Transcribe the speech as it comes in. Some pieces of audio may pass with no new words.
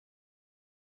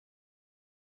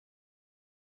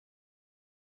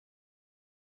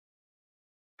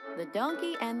The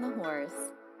Donkey and the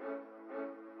Horse.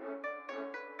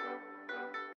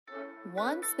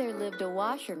 Once there lived a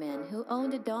washerman who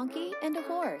owned a donkey and a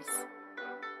horse.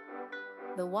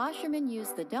 The washerman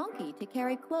used the donkey to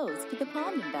carry clothes to the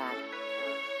pond and back.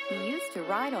 He used to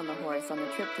ride on the horse on the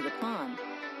trip to the pond.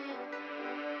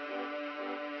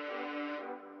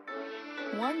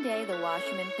 One day the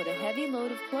washerman put a heavy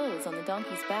load of clothes on the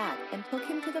donkey's back and took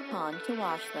him to the pond to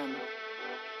wash them.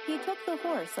 He took the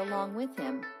horse along with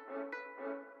him.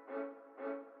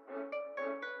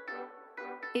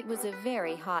 It was a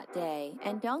very hot day,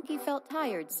 and Donkey felt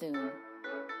tired soon.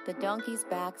 The donkey's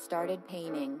back started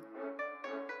paining.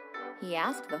 He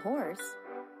asked the horse,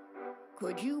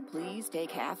 "Could you please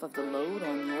take half of the load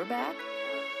on your back?"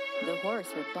 The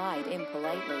horse replied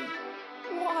impolitely,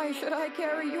 "Why should I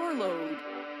carry your load?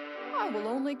 I will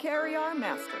only carry our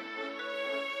master."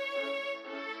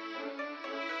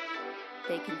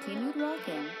 They continued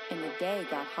walking, and the day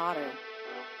got hotter.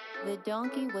 The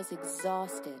donkey was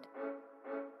exhausted.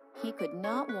 He could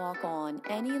not walk on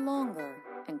any longer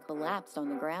and collapsed on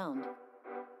the ground.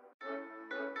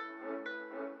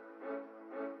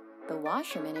 The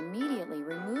washerman immediately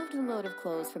removed the load of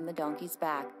clothes from the donkey's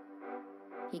back.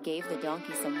 He gave the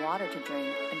donkey some water to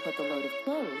drink and put the load of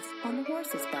clothes on the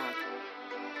horse's back.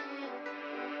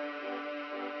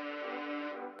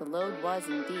 The load was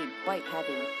indeed quite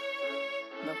heavy.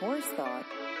 The horse thought,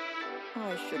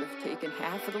 "I should have taken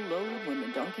half of the load when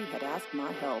the donkey had asked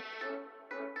my help."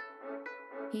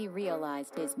 He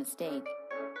realized his mistake.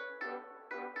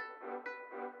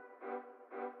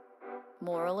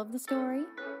 Moral of the story?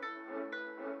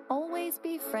 Always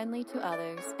be friendly to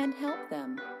others and help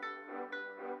them.